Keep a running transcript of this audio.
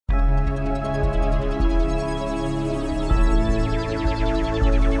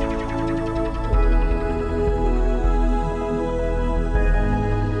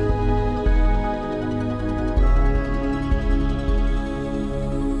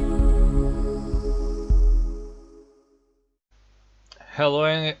Hello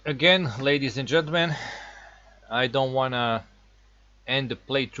again, ladies and gentlemen. I don't wanna end the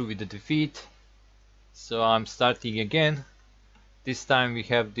playthrough with a defeat, so I'm starting again. This time we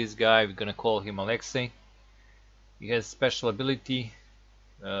have this guy, we're gonna call him Alexei. He has special ability.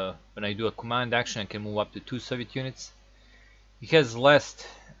 When I do a command action, I can move up to 2 Soviet units. He has less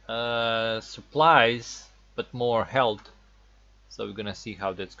supplies, but more health, so we're gonna see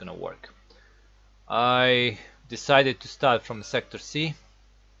how that's gonna work. I decided to start from Sector C.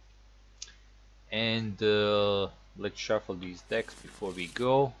 And let's shuffle these decks before we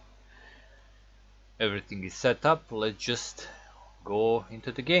go. Everything is set up, let's just go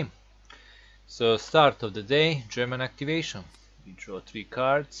into the game. So start of the day, German activation. We draw 3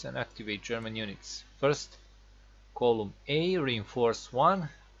 cards and activate German units. First, column A, reinforce 1.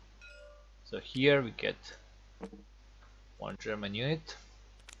 So here we get 1 German unit.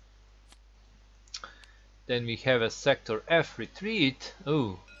 Then we have a sector F, retreat.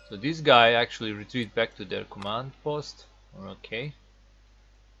 Oh, so this guy actually retreat back to their command post. Okay.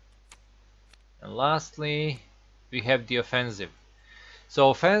 And lastly, we have the offensive.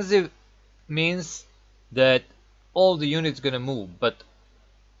 So offensive means that all the units gonna move, but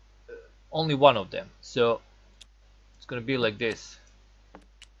only one of them. So it's gonna be like this.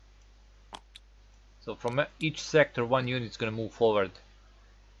 So from each sector, one unit is gonna move forward.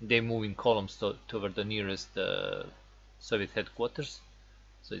 They move in columns toward the nearest Soviet headquarters.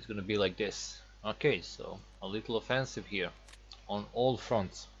 So it's gonna be like this. Okay, so a little offensive here on all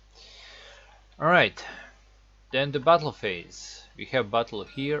fronts. Alright, then the battle phase. We have battle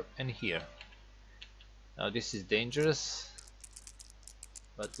here and here. Now this is dangerous,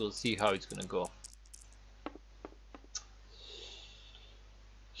 but we'll see how it's gonna go.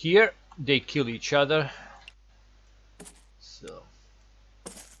 Here they kill each other, so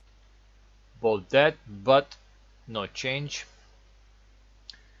both dead, but no change.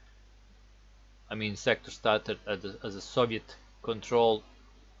 I mean, sector started as a Soviet control,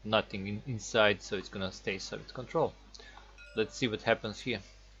 nothing inside, so it's gonna stay Soviet control. Let's see what happens here.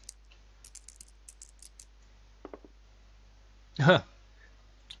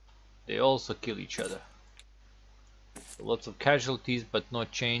 They also kill each other. So lots of casualties, but no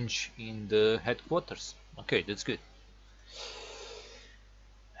change in the headquarters. Okay, that's good.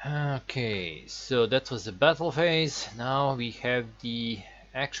 Okay, so that was the battle phase. Now we have the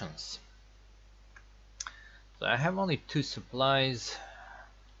actions. So I have only 2 supplies.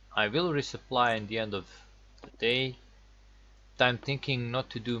 I will resupply at the end of the day. I'm thinking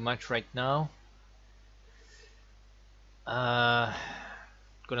not to do much right now. Gonna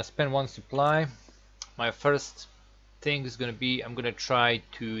spend 1 supply. My first thing is gonna be I'm gonna try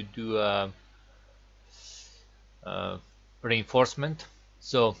to do a reinforcement.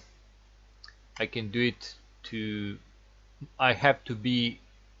 So I can do it to, I have to be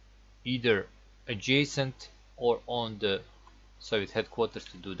either adjacent or on the Soviet headquarters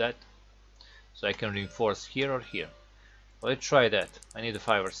to do that. So I can reinforce here or here. Let's try that. I need a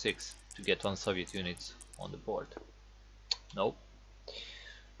 5 or 6 to get 1 Soviet units on the board. Nope.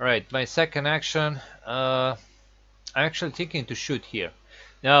 Alright, my second action, I'm actually thinking to shoot here.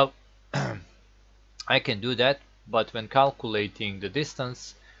 Now I can do that, but when calculating the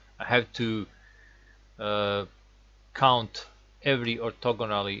distance I have to count every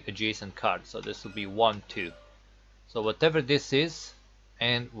orthogonally adjacent card. So this will be 1, 2. So whatever this is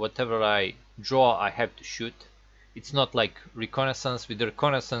and whatever I draw, I have to shoot. It's not like reconnaissance. With the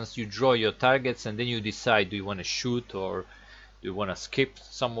reconnaissance you draw your targets and then you decide, do you want to shoot or do you want to skip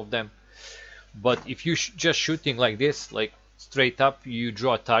some of them. But if you just shooting like this, like straight up, you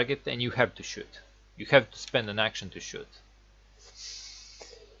draw a target and you have to shoot. You have to spend an action to shoot.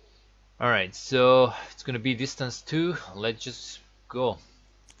 Alright, so it's gonna be distance 2. Let's just go.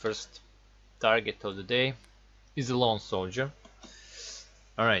 First target of the day is a lone soldier.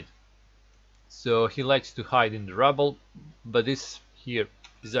 Alright, so he likes to hide in the rubble, but this here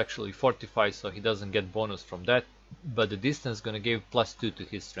is actually fortified, so he doesn't get bonus from that, but the distance is gonna give +2 to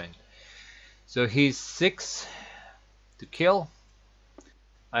his strength. So he's 6 to kill.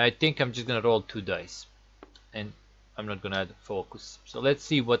 I think I'm just gonna roll 2 dice and I'm not gonna add focus. So let's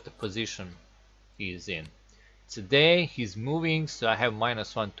see what the position he is in. It's a day, he's moving, so I have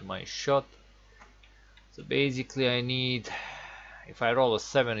 -1 to my shot. So basically I need, if I roll a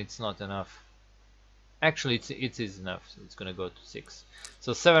 7 it's not enough. Actually it is enough, so it's gonna go to 6.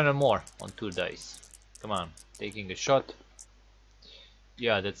 So 7 or more on 2 dice. Come on, taking a shot.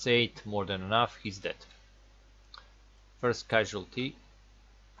 Yeah, that's 8, more than enough, he's dead. First casualty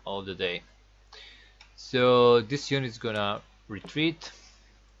of the day. So this unit is gonna retreat.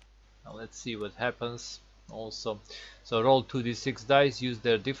 Now let's see what happens. also. So roll 2d6 dice, use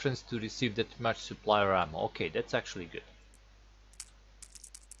their difference to receive that much supply or ammo. Okay, that's actually good.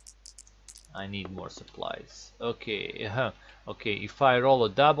 I need more supplies. Okay, okay, if I roll a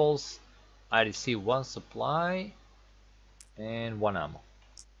doubles, I receive 1 supply and 1 ammo.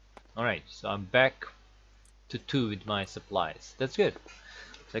 Alright, so I'm back to 2 with my supplies. That's good.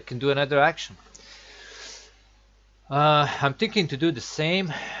 So I can do another action. I'm thinking to do the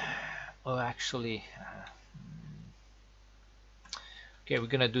same. Oh, actually, okay, we're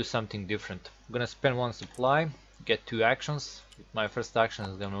gonna do something different. I'm gonna spend 1 supply, get 2 actions. With my first action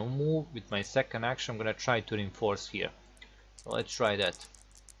is gonna move. With my second action, I'm gonna try to reinforce here. So let's try that.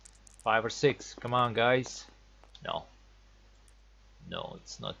 5 or 6. Come on, guys. No. No,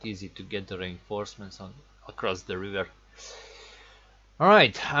 it's not easy to get the reinforcements on across the river.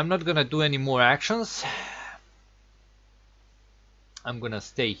 Alright, I'm not gonna do any more actions. I'm gonna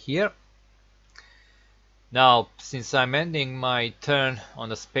stay here. Now, since I'm ending my turn on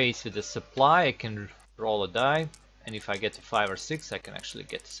the space with the supply, I can roll a die, and if I get a 5 or 6, I can actually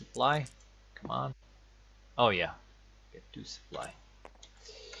get the supply. Come on. Oh yeah, get 2 supply.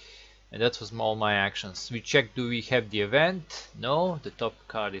 And that was all my actions. We check, do we have the event? No, the top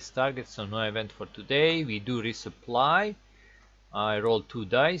card is target, so no event for today. We do resupply. I roll 2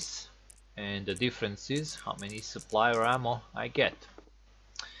 dice, and the difference is how many supply or ammo I get.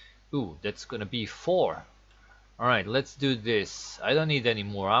 Ooh, that's gonna be 4. Alright, let's do this. I don't need any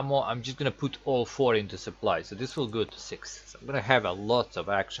more ammo. I'm just gonna put all 4 into supply, so this will go to 6. So I'm gonna have a lot of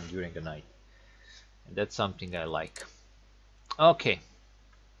action during the night, and that's something I like. Okay,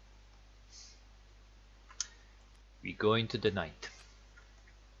 we go into the night.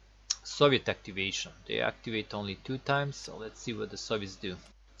 Soviet activation. They activate only 2 times, so let's see what the Soviets do.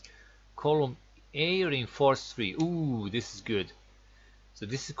 Column A, reinforce 3. Ooh, this is good. So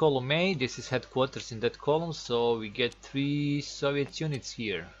this is column A, this is headquarters in that column, so we get 3 Soviet units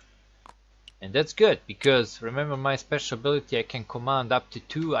here. And that's good, because remember my special ability, I can command up to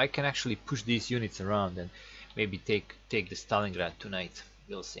 2. I can actually push these units around and maybe take the Stalingrad tonight.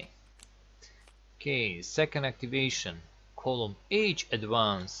 We'll see. Okay, second activation. Column H,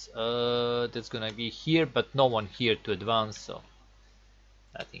 advance. That's gonna be here, but no one here to advance, so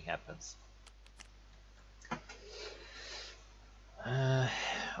nothing happens.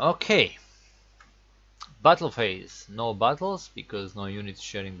 Okay, battle phase. No battles because no units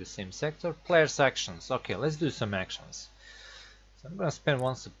sharing the same sector. Players actions. Okay, let's do some actions. So I'm gonna spend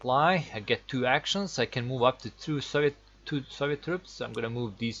 1 supply. I get 2 actions. I can move up to 2 Soviet troops. So I'm gonna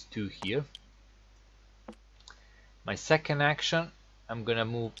move these 2 here. My second action, I'm gonna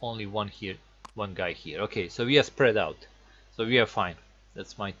move only 1 here, 1 guy here. Okay, so we are spread out, so we are fine.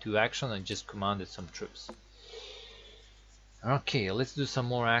 That's my 2 actions. I just commanded some troops. Okay, let's do some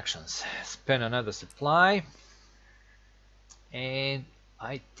more actions. Spend another supply, and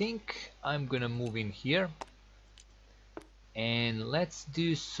I think I'm gonna move in here, and let's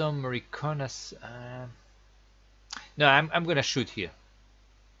do some reconnaissance. No, I'm gonna shoot here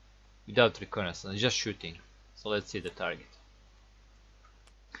without reconnaissance, just shooting. So let's see the target.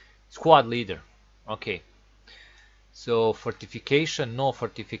 Squad leader. Okay, so fortification, no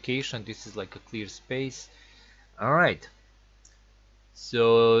fortification. This is like a clear space. All right,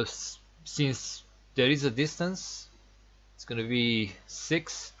 so since there is a distance, it's gonna be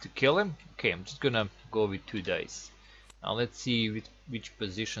 6 to kill him. Okay, I'm just gonna go with 2 dice. Now let's see which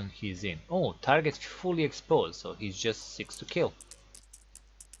position he's in. Oh, target fully exposed, so he's just 6 to kill.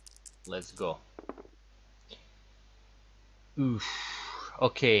 Let's go. Oof.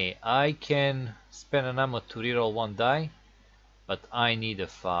 Okay, I can spend an ammo to reroll 1 die, but I need a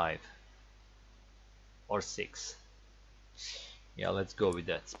 5 or 6. Yeah, let's go with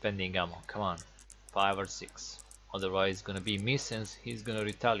that. Spending ammo. Come on, 5 or 6. Otherwise, it's gonna be miss and he's gonna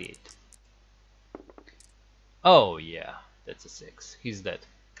retaliate. Oh yeah, that's a 6. He's dead.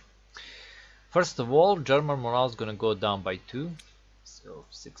 First of all, German morale is gonna go down by 2, so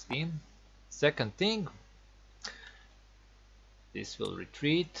 16. Second thing, this will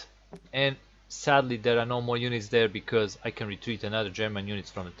retreat, and sadly there are no more units there because I can retreat another German units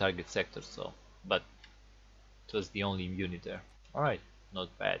from the target sector. So, but it was the only unit there. Alright, not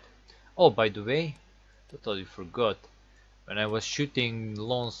bad. Oh, by the way, totally forgot. When I was shooting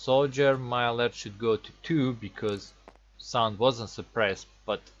lone soldier, my alert should go to 2 because sound wasn't suppressed,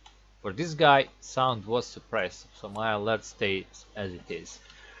 but for this guy sound was suppressed, so my alert stays as it is.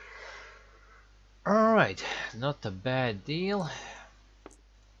 Alright, not a bad deal.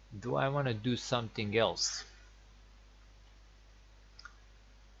 Do I want to do something else?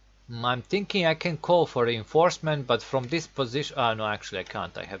 I'm thinking I can call for reinforcement, but from this position... no, actually I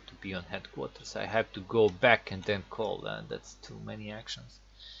can't. I have to be on headquarters. I have to go back and then call, and that's too many actions.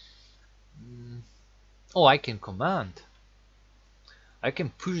 Oh, I can command. I can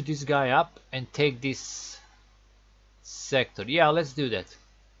push this guy up and take this sector. Yeah, let's do that.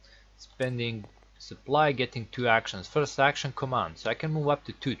 Spending supply, getting 2 actions. First action, command. So I can move up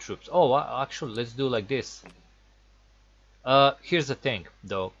to 2 troops. Oh, actually, let's do like this. Here's the thing,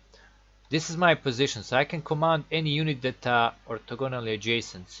 though. This is my position, so I can command any unit that are orthogonally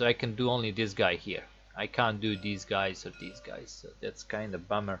adjacent. So I can do only this guy here. I can't do these guys or these guys. So that's kind of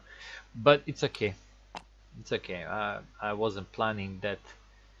bummer. But it's okay. It's okay. I wasn't planning that.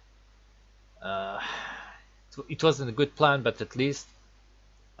 It wasn't a good plan, but at least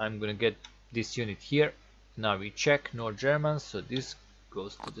I'm gonna get this unit here. Now we check North Germans, so this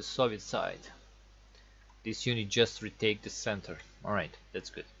goes to the Soviet side. This unit just retake the center. Alright, that's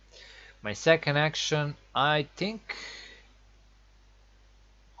good. My second action, I think...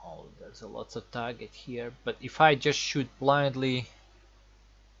 Oh, there's a lots of target here, but if I just shoot blindly...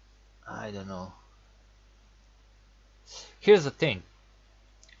 I don't know. Here's the thing.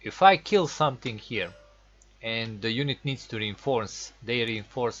 If I kill something here, and the unit needs to reinforce, they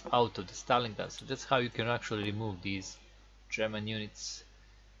reinforce out of the Stalingrad, so that's how you can actually remove these German units.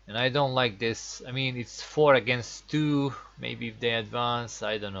 And I don't like this. I mean, it's 4 against 2, maybe if they advance,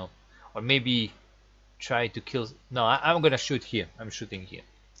 I don't know. Or maybe try to kill... No, I'm gonna shoot here. I'm shooting here.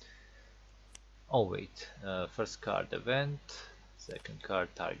 Oh wait, first card event, second card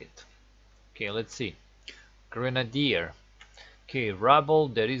target. Okay, let's see. Grenadier. Okay, rubble,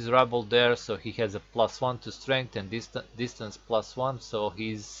 there is rubble there, so he has a +1 to strength and distance +1, so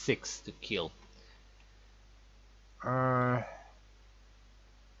he's 6 to kill. I'm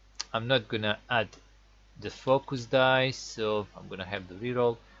not gonna add the focus die, so I'm gonna have the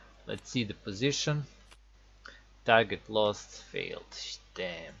reroll. Let's see the position. Target lost, failed.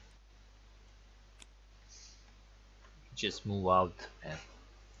 Damn. Just move out and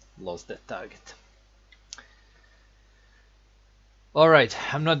lost that target. Alright,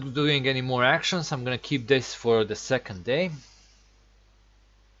 I'm not doing any more actions. I'm gonna keep this for the second day.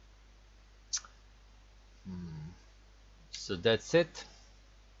 So that's it.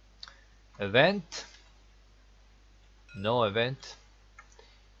 Event. No event.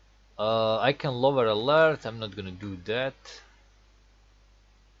 I can lower alert. I'm not gonna do that.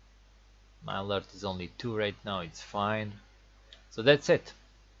 My alert is only 2 right now. It's fine. So that's it.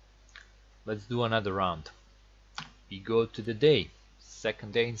 Let's do another round. We go to the day.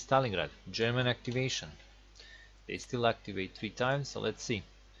 Second day in Stalingrad. German activation. They still activate 3 times. So let's see.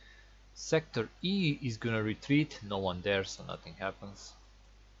 Sector E is gonna retreat. No one there, so nothing happens.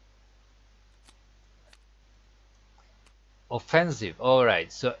 Offensive.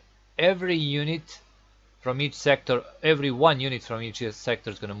 Alright, so every unit from each sector, every 1 unit from each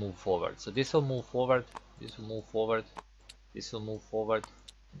sector is going to move forward. So this will move forward, this will move forward, this will move forward,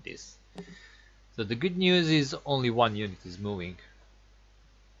 and this. So the good news is only 1 unit is moving.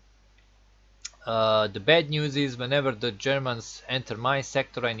 The bad news is whenever the Germans enter my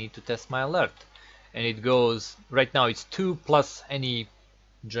sector, I need to test my alert. And it goes, right now it's 2 plus any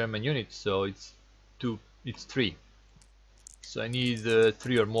German unit, so it's 3. So I need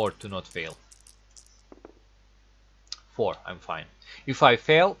 3 or more to not fail. 4, I'm fine. If I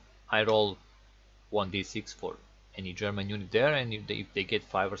fail, I roll 1d6 for any German unit there, and if they get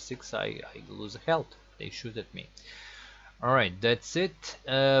 5 or 6, I lose a health. They shoot at me. Alright, that's it.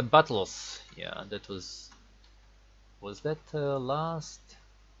 Battles. Yeah, that was that last?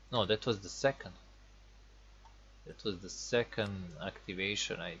 No, that was the second. That was the second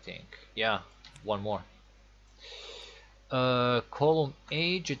activation, I think. Yeah, 1 more. Column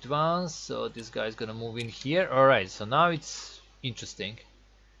age advance, so this guy is gonna move in here. Alright, so now it's interesting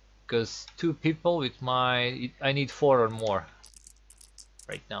because 2 people with my... I need 4 or more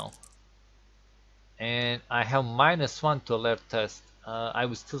right now, and I have -1 to alert test. I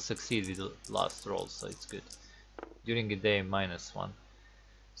will still succeed with the last roll, so it's good. During the day, -1.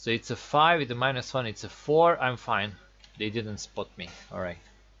 So it's a 5 with a -1, it's a 4. I'm fine. They didn't spot me. Alright.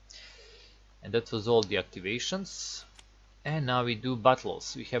 And that was all the activations. And now we do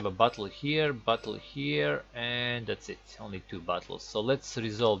battles. We have a battle here, and that's it. Only 2 battles. So let's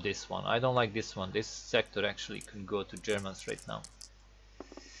resolve this one. I don't like this one. This sector actually could go to Germans right now.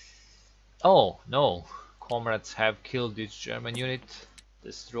 Oh, no. Comrades have killed this German unit.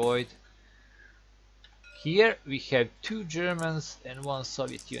 Destroyed. Here we have 2 Germans and 1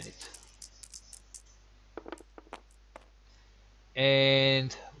 Soviet unit.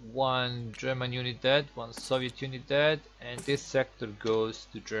 And one German unit dead, one Soviet unit dead, and this sector goes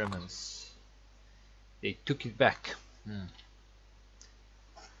to Germans. They took it back.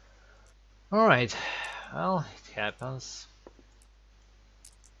 Alright, well, it happens.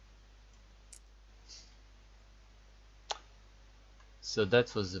 So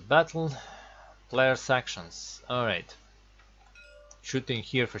that was the battle. Players' actions. Alright. Shooting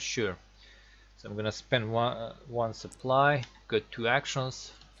here for sure. So I'm gonna spend one supply. Got 2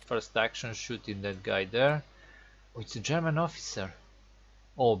 actions. First action, shooting that guy there. Oh, it's a German officer.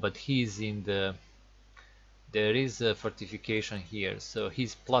 Oh, but he's in the... There is a fortification here. So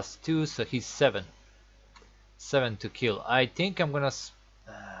he's +2, so he's 7. 7 to kill. I think I'm gonna...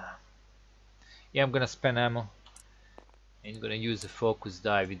 yeah, I'm gonna spend ammo. I'm gonna use a focus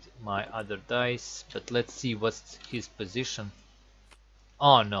die with my other dice, but let's see what's his position.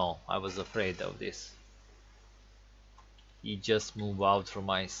 Oh no, I was afraid of this. He just moved out from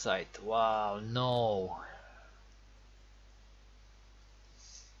my sight. Wow, no.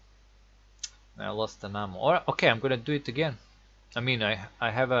 I lost an ammo. Or okay, I'm gonna do it again. I mean, I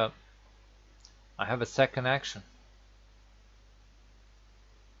have a second action.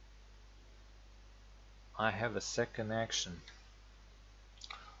 I have a second action.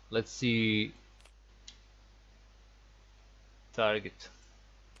 Let's see. Target.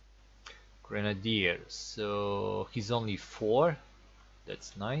 Grenadier. So he's only 4.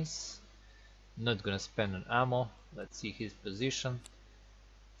 That's nice. Not gonna spend an ammo. Let's see his position.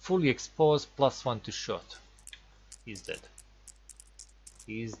 Fully exposed, +1 to shot. He's dead.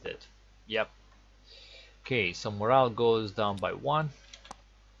 He's dead. Yep. Okay, so morale goes down by 1.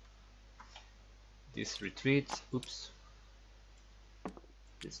 This retreats. Oops.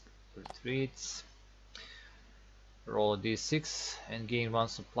 This retreats. Roll a d6 and gain 1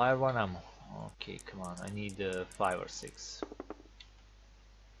 supply, 1 ammo. Okay, come on. I need 5 or 6.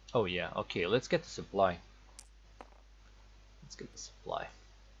 Oh yeah, okay, let's get the supply. Let's get the supply.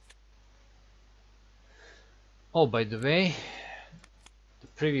 Oh, by the way, the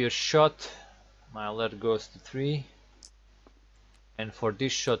previous shot, my alert goes to 3. And for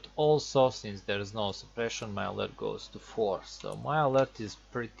this shot also, since there is no suppression, my alert goes to 4. So my alert is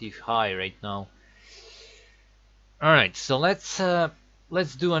pretty high right now. Alright, so let's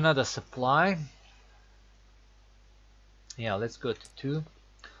do another supply. Yeah, let's go to 2.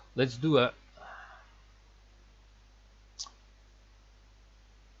 Let's do a...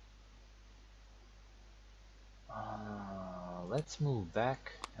 let's move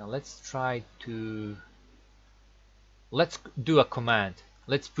back and let's try to... Let's do a command.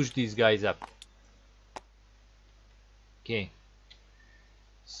 Let's push these guys up. Okay.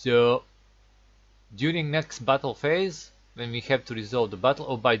 So during next battle phase, when we have to resolve the battle...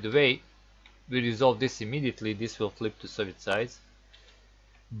 Oh, by the way, we resolve this immediately. This will flip to Soviet sides.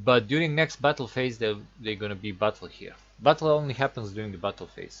 But during next battle phase, they're gonna be battle here. Battle only happens during the battle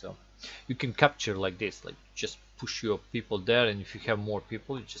phase, so you can capture like this, like just push your people there, and if you have more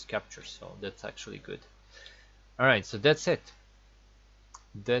people, you just capture. So that's actually good. Alright, so that's it.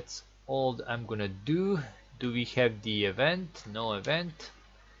 That's all I'm gonna do. Do we have the event? No event.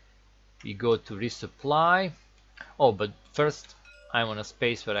 We go to resupply. Oh, but first I'm on a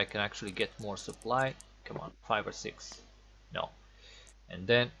space where I can actually get more supply. Come on, 5 or 6. No. And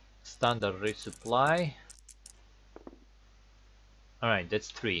then standard resupply. Alright,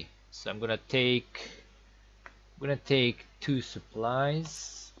 that's 3. So I'm gonna take 2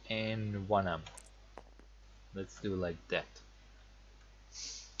 supplies and 1 ammo. Let's do like that.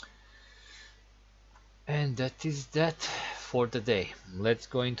 And that is that for the day. Let's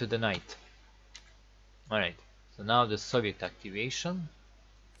go into the night. Alright, so now the Soviet activation.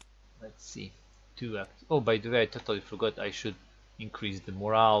 Let's see. Oh, by the way, I totally forgot I should increase the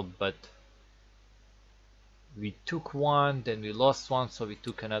morale, but we took one, then we lost one, so we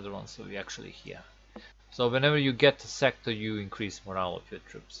took another one, so we actually here. So whenever you get a sector, you increase morale of your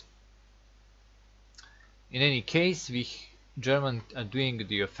troops. In any case, we German are doing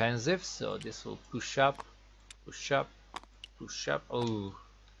the offensive, so this will push up, push up, push up. Oh,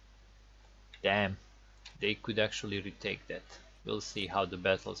 damn! They could actually retake that. We'll see how the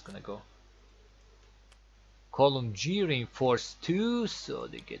battle is gonna go. Column G reinforced 2, so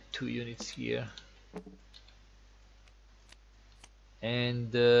they get 2 units here.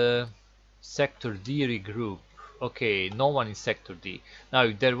 And sector D regroup. Okay, no one in sector D. Now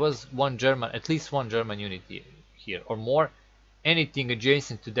if there was at least one German unit here or more, anything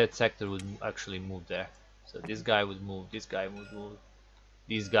adjacent to that sector would actually move there. So this guy would move, this guy would move,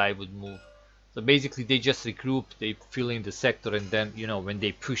 this guy would move. So basically they just regroup, they fill in the sector, and then, you know, when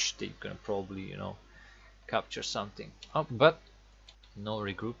they push, they can probably, you know, capture something. Oh, but No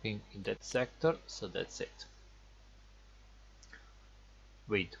regrouping in that sector, so that's it.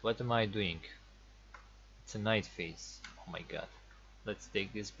 Wait, what am I doing? It's a night phase. Oh my god. Let's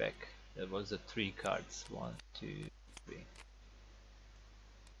take this back. There was the 3 cards. 1, 2, 3.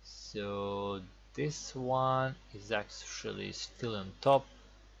 So this one is actually still on top.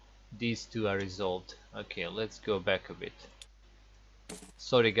 These 2 are resolved. Okay, let's go back a bit.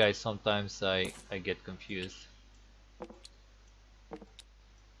 Sorry guys, sometimes I get confused.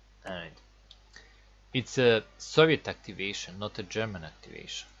 Alright. It's a Soviet activation, not a German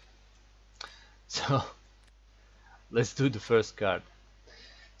activation. So let's do the first card.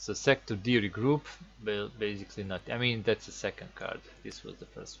 So sector D regroup, well, basically not. I mean, that's the second card. This was the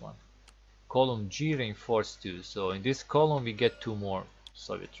first one. Column G reinforce 2. So in this column we get 2 more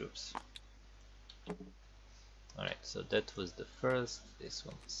Soviet troops. Alright, so that was the first, this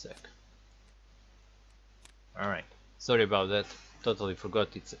one the second. Alright, sorry about that. Totally forgot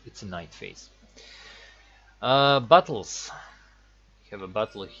it's a night phase. Battles. We have a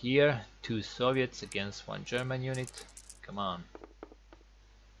battle here. 2 Soviets against 1 German unit. Come on.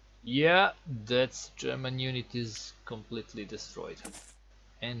 Yeah, that German unit is completely destroyed.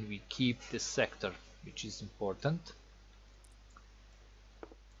 And we keep the sector, which is important.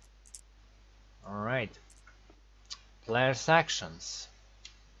 Alright. Players' actions.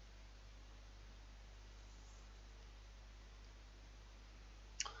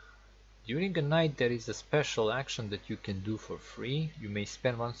 During a night there is a special action that you can do for free. You may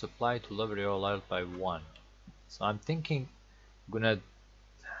spend 1 supply to lower your alert by 1. So I'm thinking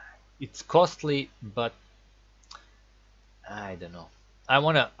it's costly, but I don't know. I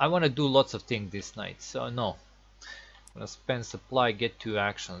wanna do lots of things this night, so no. I'm gonna spend supply, get 2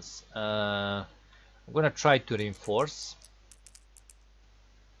 actions. I'm gonna try to reinforce.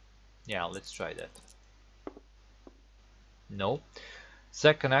 Yeah, let's try that. No.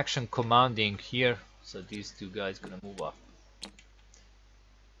 Second action, commanding here. So these 2 guys gonna move up.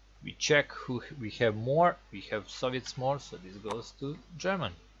 We check who we have more. We have Soviets more, so this goes to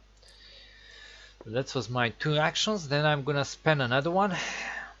German. So that was my 2 actions. Then I'm gonna spend another one.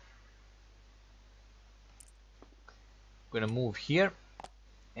 Gonna move here,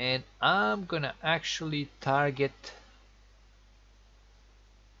 and I'm gonna actually target.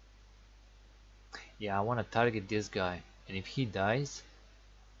 Yeah, I wanna target this guy, and if he dies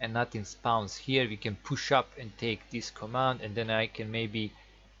and nothing spawns here, we can push up and take this command, and then I can maybe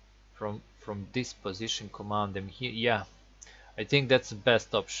from this position command them here. Yeah, I think that's the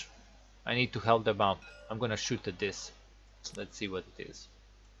best option. I need to help them out. I'm gonna shoot at this. So let's see what it is.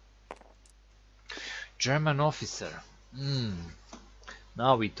 German officer.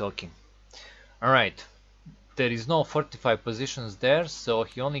 Now we're talking. Alright. There is no fortified positions there, so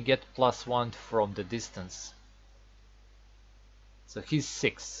he only get +1 from the distance. So he's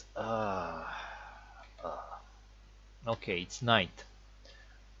 6. Okay, it's night.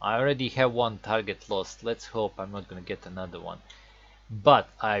 I already have 1 target lost. Let's hope I'm not gonna get another one. But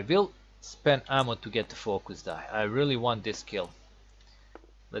I will spend ammo to get the focus die. I really want this kill.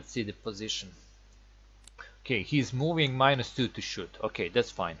 Let's see the position. Okay, he's moving -2 to shoot. Okay,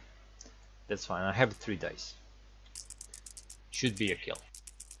 that's fine. That's fine. I have 3 dice. Should be a kill.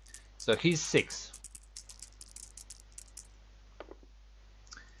 So he's 6.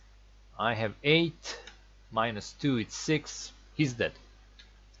 I have 8. -2, it's 6. He's dead.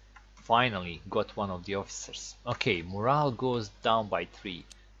 Finally got one of the officers. Okay, morale goes down by 3.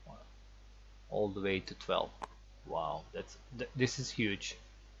 All the way to 12. Wow, this is huge.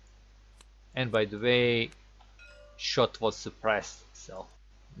 And by the way, shot was suppressed, so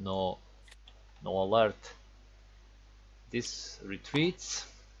no alert. This retreats.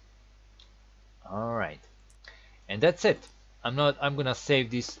 All right, and that's it. I'm gonna save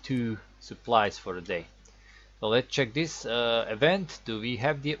these 2 supplies for a day. So let's check this event. Do we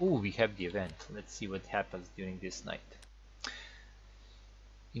have the? Oh, we have the event. Let's see what happens during this night.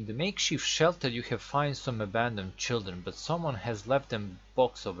 In the makeshift shelter you have found some abandoned children, but someone has left them a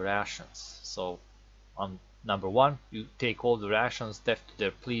box of rations. So on number 1, you take all the rations, deaf to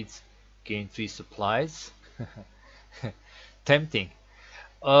their pleas, gain 3 supplies. Tempting.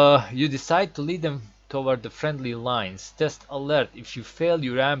 You decide to lead them toward the friendly lines. Test alert. If you fail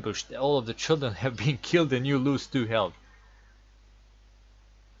your ambush, all of the children have been killed and you lose 2 health.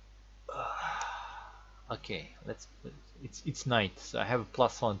 Okay, it's night, so I have a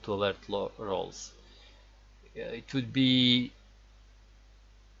 +1 to alert rolls. It would be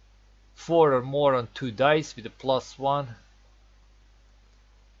 4 or more on 2 dice with a +1.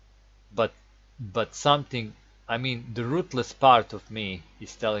 But something, I mean, the ruthless part of me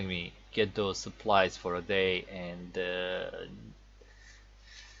is telling me get those supplies for a day, and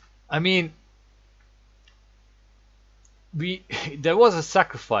I mean, we there was a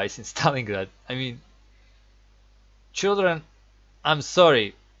sacrifice in Stalingrad. I mean, children, I'm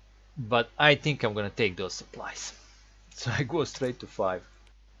sorry, but I think I'm gonna take those supplies. So I go straight to 5.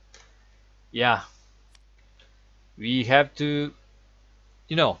 Yeah, we have to,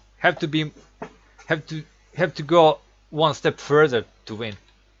 have to be, have to, have to go one step further to win.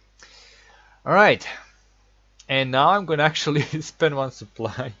 All right, and now I'm gonna actually spend one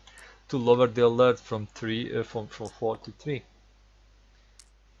supply to lower the alert from 4 to 3.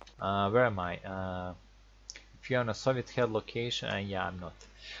 Where am I? If you're on a Soviet-held location, yeah, I'm not.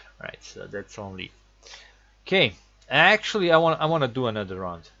 All right, so that's only. Okay, actually, I want to do another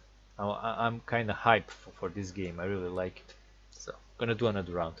round. I'm kind of hyped for this game. I really like it. So, gonna do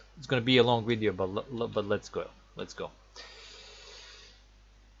another round. It's gonna be a long video, but let's go. Let's go.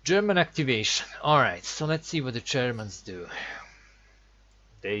 German activation. All right, so let's see what the Germans do.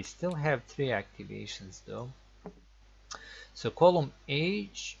 They still have 3 activations though. So column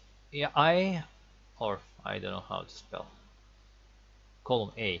H, yeah, or I don't know how to spell.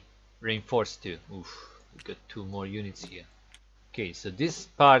 Column A, reinforce 2. Oof, we got 2 more units here. Okay, so this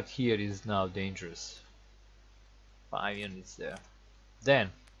part here is now dangerous. 5 units there.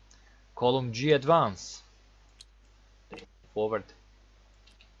 Then, column G, advance. Forward.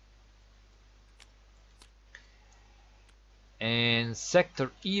 And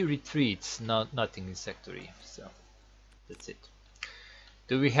sector E, retreats. Nothing in sector E, so that's it.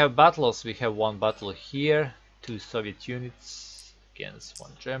 Do we have battles? We have 1 battle here, 2 Soviet units against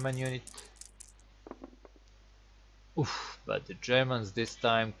 1 German unit. Oof, but the Germans this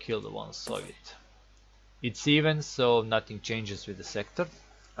time killed 1 Soviet. It's even, so nothing changes with the sector.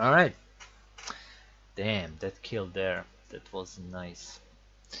 Alright. Damn, that kill there. That was nice.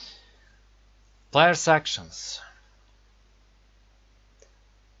 Players' actions.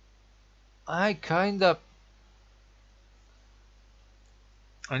 I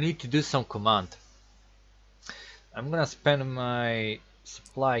need to do some command. I'm gonna spend my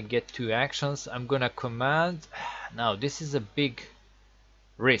supply, get 2 actions. I'm gonna command. Now this is a big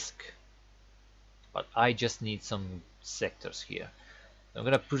risk, but I just need some sectors here. I'm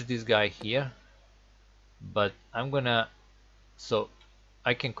gonna push this guy here, but so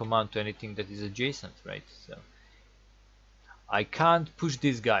I can command to anything that is adjacent, right? So I can't push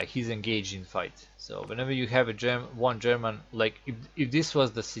this guy, he's engaged in fight. So whenever you have one German, like if this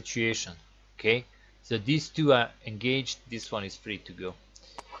was the situation, okay, so these 2 are engaged, this one is free to go.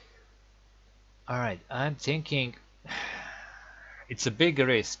 Alright, I'm thinking it's a big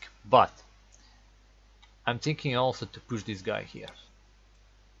risk, but I'm thinking also to push this guy here.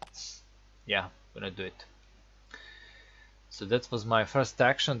 Yeah, I'm gonna do it. So that was my first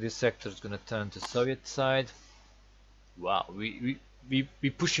action. This sector is gonna turn to Soviet side. Wow, we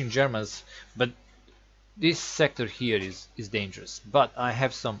pushing Germans, but this sector here is dangerous. But I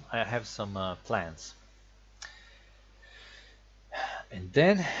have some plans. And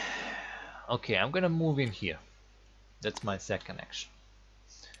then, okay, I'm gonna move in here. That's my second action.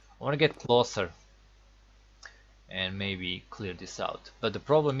 I want to get closer and maybe clear this out. But the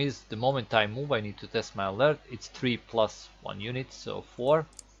problem is, the moment I move, I need to test my alert. It's 3 plus 1 unit, so 4.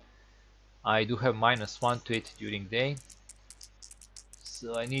 I do have -1 to it during day,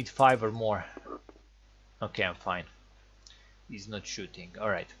 so I need 5 or more. Okay, I'm fine. He's not shooting.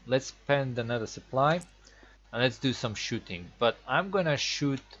 Alright, let's spend another supply and let's do some shooting. But I'm gonna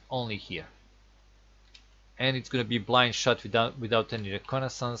shoot only here. And it's gonna be blind shot without any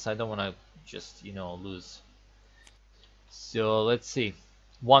reconnaissance. I don't wanna just, lose. So let's see.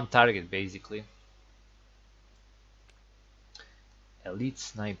 1 target basically. Elite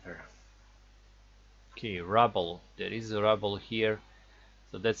sniper. Okay, rubble. There is a rubble here.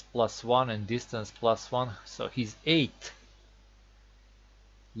 So that's +1 and distance +1. So he's 8.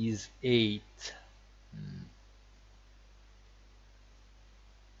 He's 8.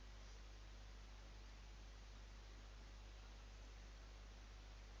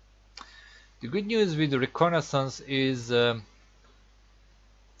 The good news with the reconnaissance is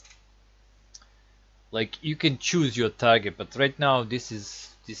like you can choose your target, but right now this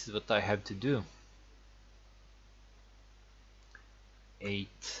is what I have to do.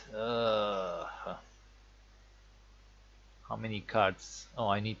 8. How many cards? Oh,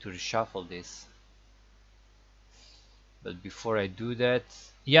 I need to reshuffle this. But before I do that,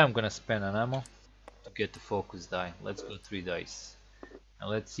 yeah, I'm gonna spend an ammo to get the focus die. Let's go 3 dice. And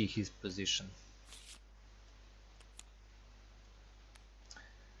let's see his position.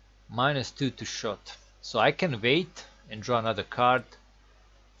 -2 to shot. So I can wait and draw another card.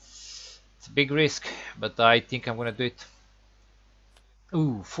 It's a big risk, but I think I'm gonna do it.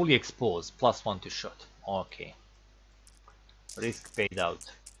 Ooh, fully exposed, +1 to shot. Okay. Risk paid out.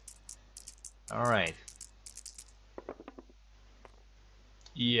 Alright.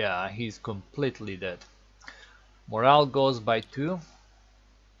 Yeah, he's completely dead. Morale goes by 2.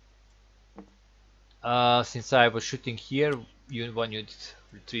 Since I was shooting here, one unit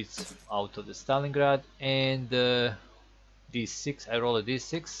retreats out of the Stalingrad, and D6, I roll a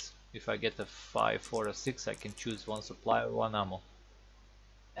D6. If I get a 5, 4 or 6, I can choose one supply or one ammo.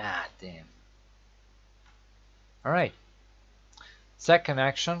 Ah, damn. Alright. Second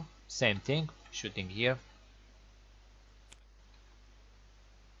action, same thing, shooting here.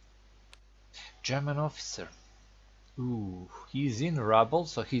 German officer. Ooh, he's in rubble,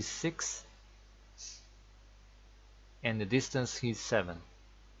 so he's 6. And the distance he's 7.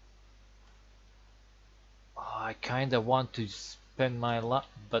 Oh, I kinda want to spend my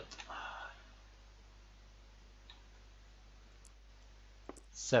but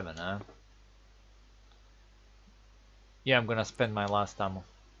 7, huh? Yeah, I'm gonna spend my last ammo.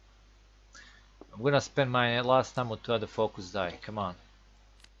 I'm gonna spend my last ammo to add a focus die. Come on.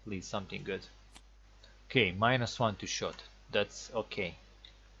 Please, something good. Okay, -1 to shot. That's okay.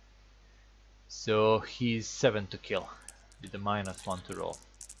 So he's 7 to kill with the -1 to roll.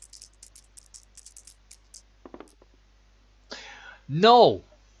 No!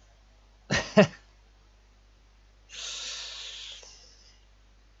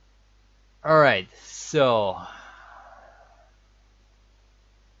 Alright, so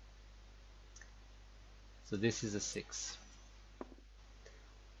this is a 6.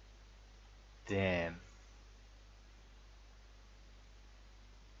 Damn.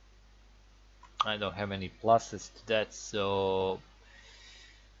 I don't have any pluses to that, so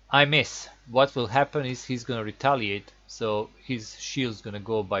I miss. What will happen is he's gonna retaliate, so his shield's gonna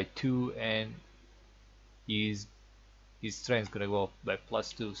go by 2 and his strength's gonna go by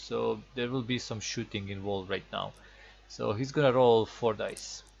 +2, so there will be some shooting involved right now. So he's gonna roll 4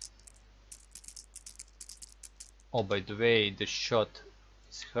 dice. Oh, by the way, the shot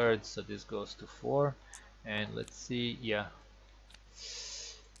is heard, so this goes to 4. And let's see, yeah.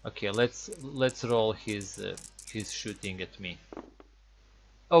 Okay, let's roll his shooting at me.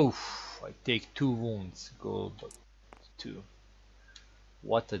 Oh, I take 2 wounds. Go by 2.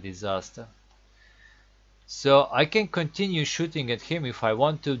 What a disaster. So I can continue shooting at him if I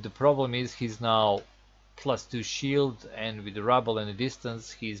want to. The problem is he's now +2 shield, and with the rubble and the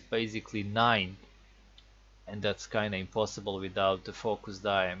distance he's basically 9. And that's kinda impossible without the focus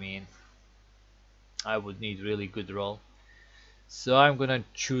die. I mean, I would need really good roll. So I'm gonna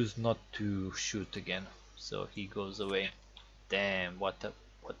choose not to shoot again. So he goes away. Damn, what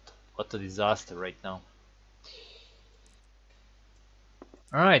a disaster right now.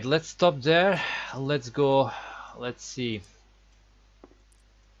 Alright, let's stop there. Let's go. Let's see.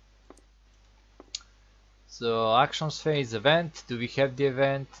 So actions phase event. Do we have the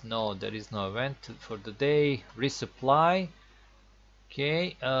event? No, there is no event for the day. Resupply.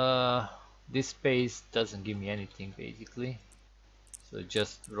 Okay, this phase doesn't give me anything basically. So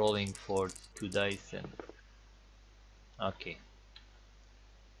just rolling for 2 dice and okay.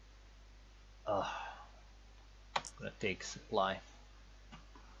 I'm gonna take supply.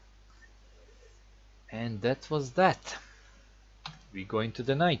 And that was that. We go into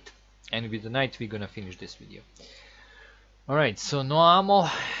the night. And with the night we're gonna finish this video. Alright, so no ammo.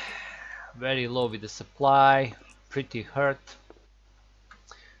 Very low with the supply. Pretty hurt.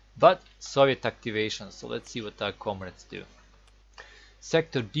 But Soviet activation, so let's see what our comrades do.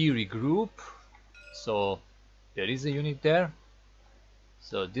 Sector D regroup. So there is a unit there.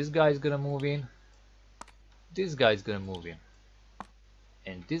 So this guy is gonna move in. This guy is gonna move in.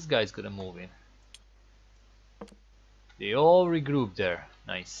 And this guy is gonna move in. They all regroup there.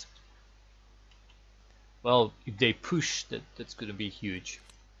 Nice. Well, if they push, that's gonna be huge.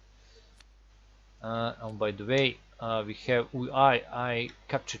 And by the way, I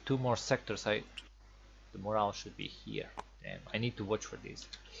captured 2 more sectors. The morale should be here. Damn, I need to watch for this.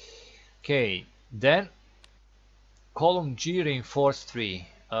 Okay, then column G reinforced 3.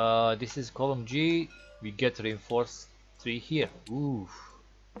 This is column G. We get reinforced 3 here. Ooh.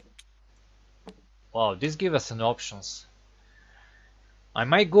 Wow, this gives us an options. I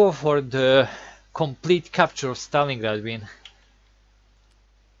might go for the complete capture of Stalingrad win.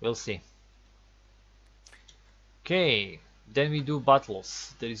 We'll see. Okay, then we do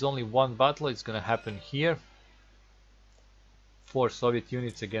battles. There is only one battle. It's gonna happen here. 4 Soviet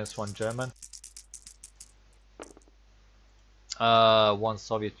units against 1 German. 1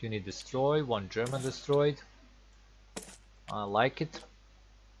 Soviet unit destroyed, 1 German destroyed. I like it.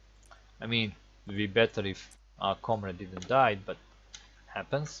 I mean, it would be better if our comrade didn't die, but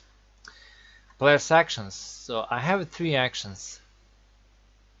happens. Player's actions. So I have 3 actions.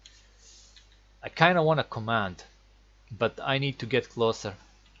 I kind of want to command, but I need to get closer.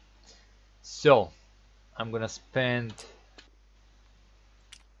 So I'm gonna spend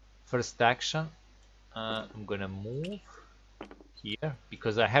first action. I'm gonna move here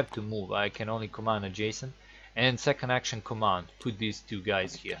because I have to move. I can only command adjacent. And second action command, put these 2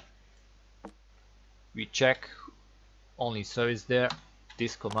 guys here. We check only service there.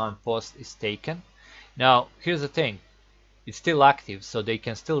 This command post is taken. Now here's the thing, it's still active, so they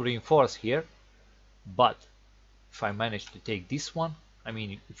can still reinforce here, but if I manage to take this one, I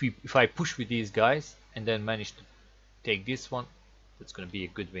mean if I push with these guys and then manage to take this one, that's gonna be a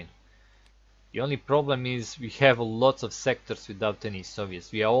good win. The only problem is we have lots of sectors without any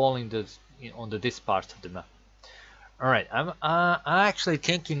Soviets. We are all on this part of the map. Alright, I'm actually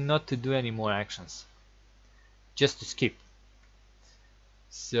thinking not to do any more actions, just to skip.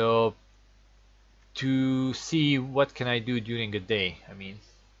 So to see what can I do during a day. I mean,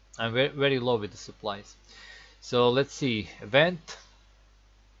 I'm very low with the supplies. So let's see, event.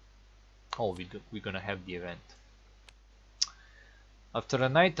 Oh, we're gonna have the event. After a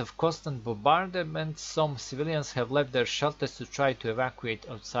night of constant bombardment, some civilians have left their shelters to try to evacuate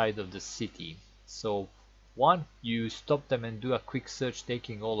outside of the city. So 1, you stop them and do a quick search,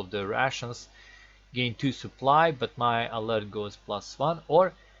 taking all of the rations, gain 2 supply, but my alert goes +1,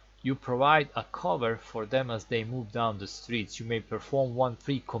 or you provide a cover for them as they move down the streets. You may perform 1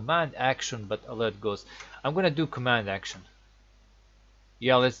 free command action, but alert goes. I'm gonna do command action.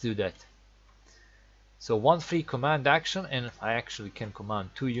 Yeah, let's do that. So 1 free command action, and I actually can command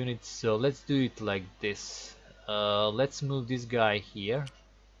 2 units, so let's do it like this. Let's move this guy here,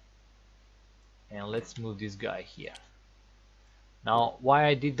 and let's move this guy here. Now why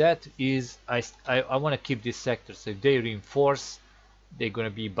I did that is I want to keep this sector, so if they reinforce, they're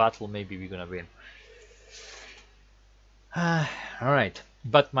gonna be battle, maybe we're gonna win. Alright,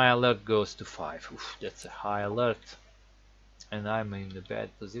 but my alert goes to 5. Oof, that's a high alert, and I'm in a bad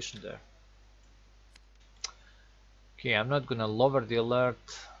position there. Okay, I'm not gonna lower the alert.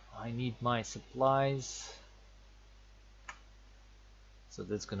 I need my supplies, so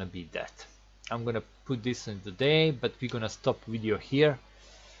that's gonna be that. I'm gonna put this in the day, but we're gonna stop video here.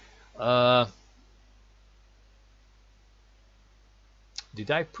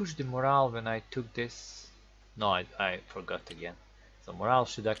 Did I push the morale when I took this? No, I forgot again. So morale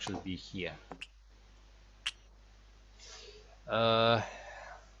should actually be here.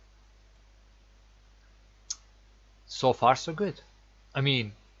 So far so good. I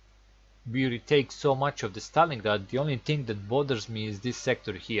mean, we retake so much of the Stalingrad. The only thing that bothers me is this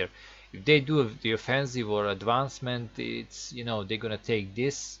sector here. If they do the offensive or advancement, it's, you know, they're gonna take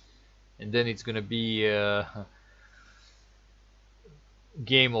this, and then it's gonna be a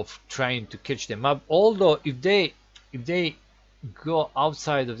game of trying to catch them up. Although if they go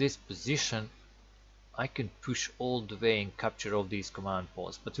outside of this position, I can push all the way and capture all these command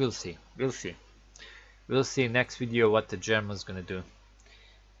posts. But we'll see. We'll see next video what the Germans gonna do.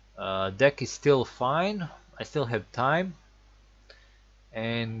 Deck is still fine. I still have time,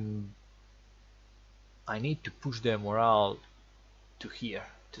 and I need to push their morale to here,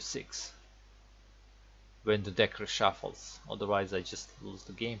 to 6, when the deck reshuffles. Otherwise I just lose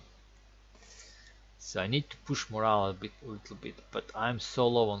the game. So I need to push morale a little bit, but I'm so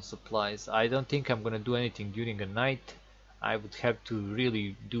low on supplies. I don't think I'm gonna do anything during the night. I would have to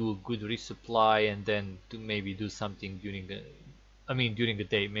really do a good resupply, and then to maybe do something during the during the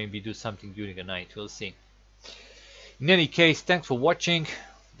day, maybe do something during the night. We'll see. In any case, thanks for watching.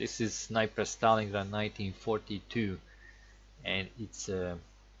 This is Sniper Stalingrad 1942, and it's a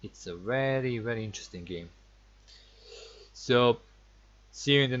very interesting game. So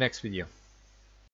see you in the next video.